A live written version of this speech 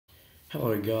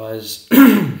Hello guys,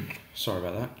 sorry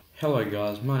about that. Hello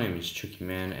guys, my name is Chucky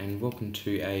Man and welcome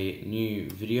to a new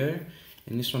video.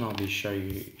 In this one I'll be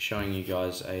showing you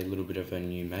guys a little bit of a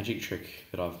new magic trick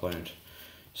that I've learned.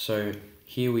 So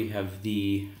here we have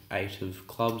the 8 of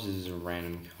clubs. This is a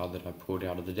random card that I pulled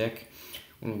out of the deck.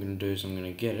 What I'm going to do is I'm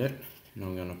going to get it and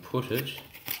I'm going to put it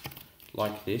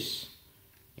like this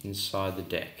inside the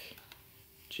deck,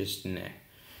 just in there.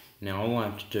 Now all I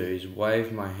have to do is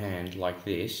wave my hand like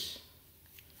this,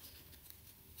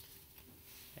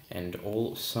 and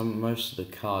most of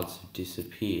the cards have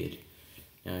disappeared.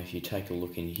 Now if you take a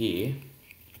look in here,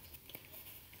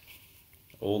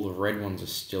 all the red ones are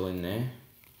still in there,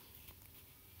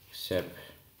 except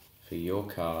for your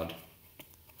card,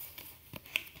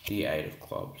 the 8 of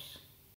clubs.